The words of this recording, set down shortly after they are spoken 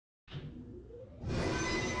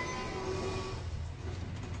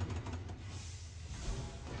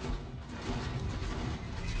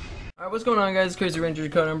Alright, what's going on, guys? It's Crazy Ranger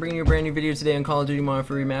Dakoteh. I'm bringing you a brand new video today on Call of Duty Modern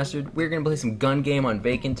Warfare Remastered. We're gonna play some gun game on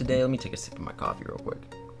Vacant today. Let me take a sip of my coffee real quick.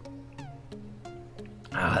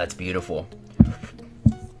 Ah, that's beautiful.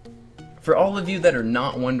 For all of you that are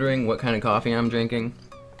not wondering what kind of coffee I'm drinking,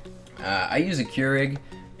 I use a Keurig,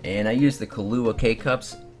 and I use the Kahlua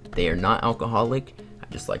K-Cups. They are not alcoholic. I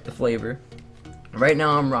just like the flavor. Right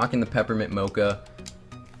now, I'm rocking the Peppermint Mocha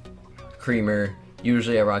Creamer.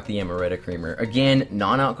 Usually I rock the Amaretto Creamer. Again,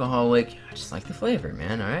 non-alcoholic. I just like the flavor,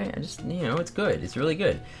 man, alright? I just, you know, it's good. It's really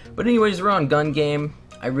good. But anyways, we're on gun game.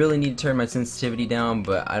 I really need to turn my sensitivity down,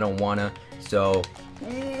 but I don't wanna. So,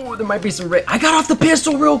 ooh, there might be some I got off the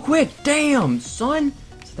pistol real quick! Damn, son!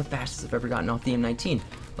 It's the fastest I've ever gotten off the M19.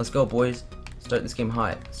 Let's go, boys. Start this game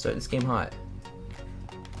hot. Start this game hot.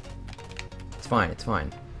 It's fine, it's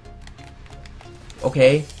fine.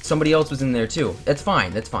 Okay, somebody else was in there too. That's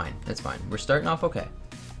fine, that's fine, that's fine. We're starting off okay.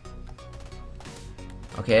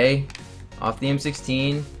 Okay, off the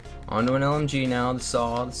M16, onto an LMG now. The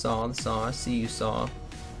saw, the saw, the saw. I see you, saw.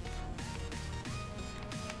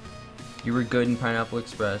 You were good in Pineapple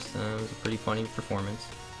Express. It was a pretty funny performance.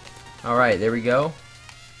 Alright, there we go.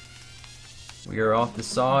 We are off the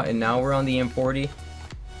saw, and now we're on the M40.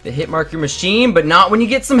 The hit marker machine, but not when you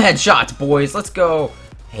get some headshots, boys. Let's go.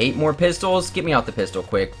 Hate more pistols? Get me out the pistol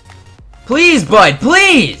quick. Please, bud,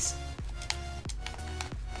 please!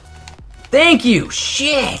 Thank you!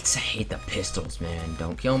 Shit! I hate the pistols, man.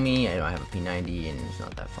 Don't kill me. I don't have a P90 and it's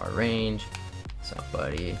not that far range. What's up,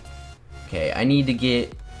 buddy? Okay, I need to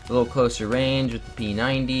get a little closer range with the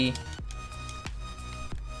P90.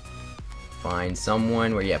 Find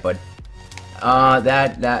someone. Where you at, bud?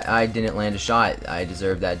 That I didn't land a shot. I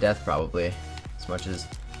deserve that death probably. As much as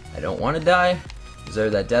I don't want to die.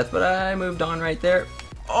 Deserve that death, but I moved on right there.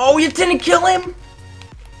 Oh, you didn't kill him?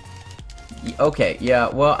 Okay, yeah,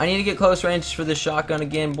 well, I need to get close range for this shotgun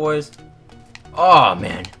again, boys. Oh,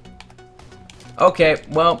 man. Okay,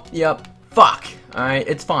 well, yep. Fuck. Alright,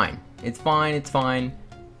 it's fine. It's fine, it's fine.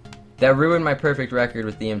 That ruined my perfect record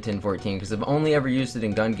with the M1014, because I've only ever used it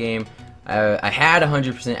in gun game. I had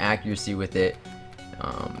 100% accuracy with it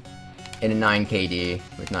in a 9 KD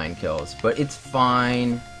with 9 kills, but it's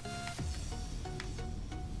fine.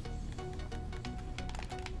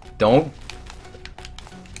 Don't.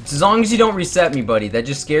 As long as you don't reset me, buddy. That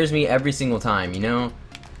just scares me every single time, you know?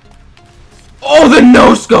 Oh, the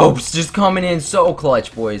no-scopes just coming in so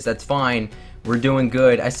clutch, boys. That's fine. We're doing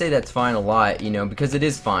good. I say that's fine a lot, you know, because it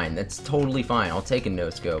is fine. That's totally fine. I'll take a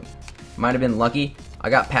no-scope. Might have been lucky.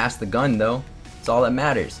 I got past the gun, though. That's all that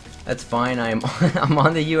matters. That's fine. I'm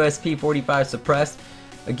on the USP 45 suppressed.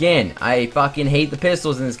 Again, I fucking hate the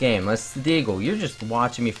pistols in this game. That's the deagle. You're just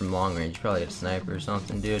watching me from long range. You probably got a sniper or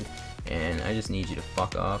something, dude. And I just need you to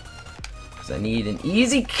fuck off. Because I need an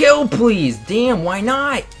easy kill, please. Damn, why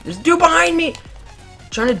not? There's a dude behind me.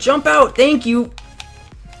 Trying to jump out. Thank you.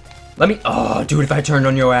 Let me. Oh, dude, if I turned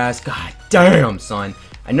on your ass. God damn, son.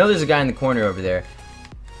 I know there's a guy in the corner over there.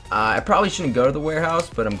 I probably shouldn't go to the warehouse,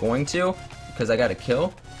 but I'm going to. Because I got a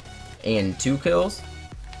kill. And 2 kills.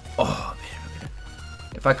 Oh, man.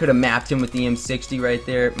 If I could have mapped him with the M60 right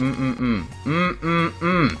there,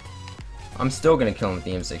 I'm still gonna kill him with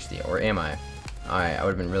the M60, or am I? Alright, I would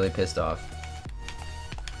have been really pissed off.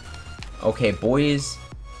 Okay, boys,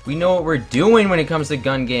 we know what we're doing when it comes to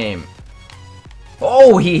gun game.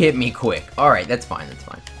 Oh, he hit me quick. Alright, that's fine, that's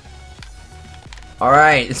fine.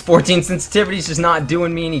 Alright, this 14 sensitivity is just not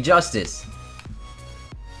doing me any justice.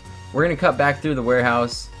 We're gonna cut back through the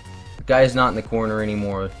warehouse. The guy's not in the corner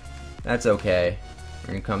anymore. That's okay. We're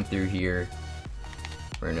gonna come through here.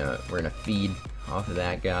 We're gonna feed off of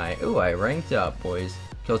that guy. Ooh, I ranked up, boys.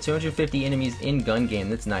 Kill 250 enemies in gun game.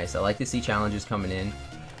 That's nice. I like to see challenges coming in.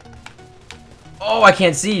 Oh, I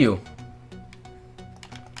can't see you.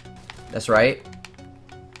 That's right.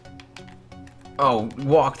 Oh,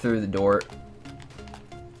 walk through the door.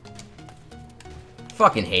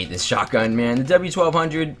 Fucking hate this shotgun, man. The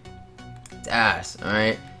W1200, it's ass. All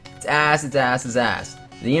right, it's ass. It's ass. It's ass.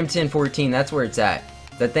 The M1014, that's where it's at.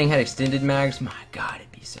 That thing had extended mags. My God,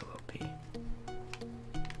 it'd be so OP.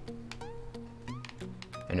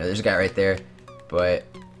 I know there's a guy right there, but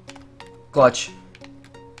clutch.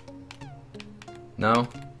 No.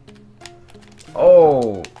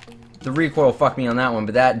 Oh, the recoil fucked me on that one,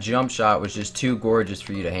 but that jump shot was just too gorgeous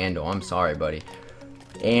for you to handle. I'm sorry, buddy.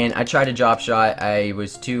 And I tried a drop shot. I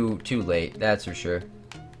was too late. That's for sure.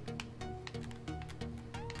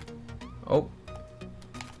 Oh.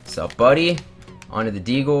 What's up, buddy? Onto the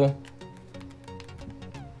deagle.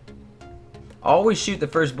 Always shoot the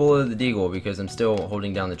first bullet of the deagle because I'm still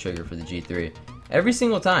holding down the trigger for the G3. Every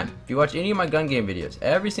single time. If you watch any of my gun game videos,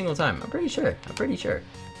 every single time. I'm pretty sure.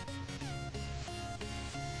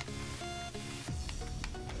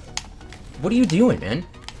 What are you doing, man?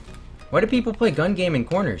 Why do people play gun game in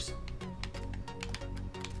corners?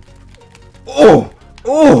 Oh!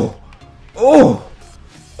 Oh! Oh!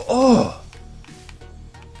 Oh!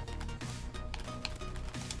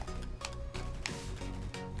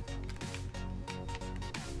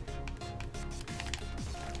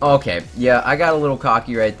 Okay, yeah, I got a little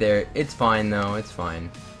cocky right there. It's fine, though. It's fine.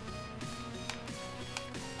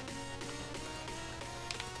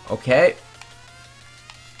 Okay.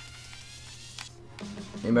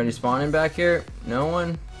 Anybody spawning back here? No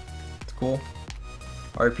one? It's cool.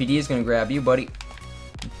 RPD is gonna grab you, buddy.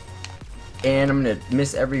 And I'm gonna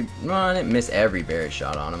miss every... No, I didn't miss every Barrett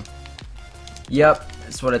shot on him. Yep,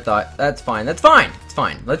 that's what I thought. That's fine. That's fine! It's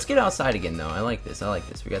fine. Let's get outside again, though. I like this. I like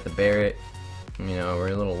this. We got the Barrett. You know, we're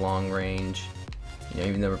a little long range. You know,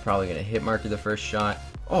 even though we're probably gonna hit marker the first shot.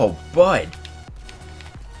 Oh, bud!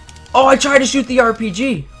 Oh, I tried to shoot the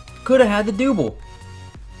RPG! Could have had the double.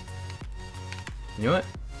 You know what?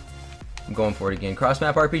 I'm going for it again. Cross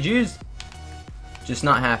map RPGs! Just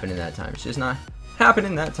not happening that time. It's just not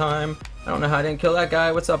happening that time. I don't know how I didn't kill that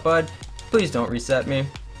guy. What's up, bud? Please don't reset me.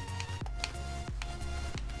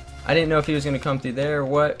 I didn't know if he was gonna come through there or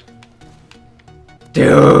what.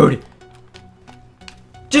 Dude!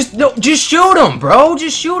 Just shoot him, bro.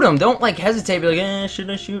 Just shoot him. Don't like hesitate. Be like, should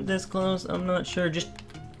I shoot this close? I'm not sure. Just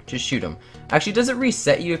shoot him. Actually, does it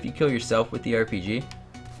reset you if you kill yourself with the RPG?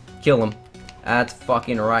 Kill him. That's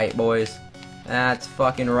fucking right, boys. That's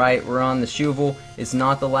fucking right. We're on the Shuvel. It's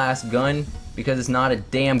not the last gun because it's not a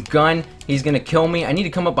damn gun. He's gonna kill me. I need to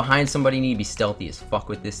come up behind somebody. I need to be stealthy as fuck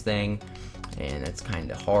with this thing, and that's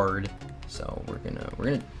kind of hard. So we're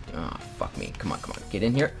gonna. Oh, fuck me. Come on, get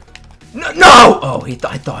in here. No! Oh,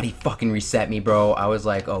 I thought he fucking reset me, bro. I was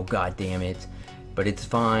like, oh god damn it. But it's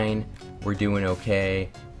fine. We're doing okay.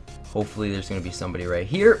 Hopefully there's gonna be somebody right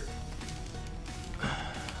here.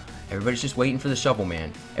 Everybody's just waiting for the shovel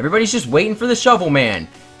man. Everybody's just waiting for the shovel man.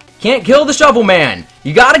 Can't kill the shovel man.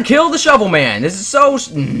 You gotta kill the shovel man. This is so...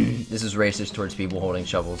 This is racist towards people holding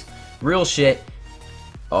shovels. Real shit.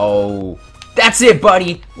 Oh... That's it,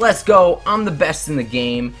 buddy. Let's go. I'm the best in the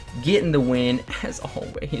game. Getting the win, as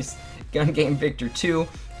always. Gun Game Victor 2,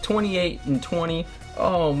 28-20.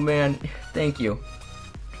 Oh, man. Thank you.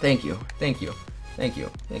 Thank you. Thank you. Thank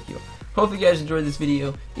you. Thank you. Hope you guys enjoyed this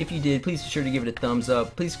video. If you did, please be sure to give it a thumbs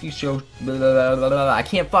up. Please be sure... I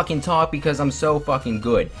can't fucking talk because I'm so fucking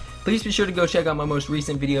good. Please be sure to go check out my most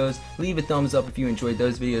recent videos. Leave a thumbs up if you enjoyed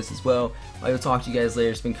those videos as well. I will talk to you guys later.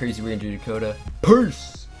 It's been Crazy Ranger Dakota.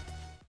 Peace!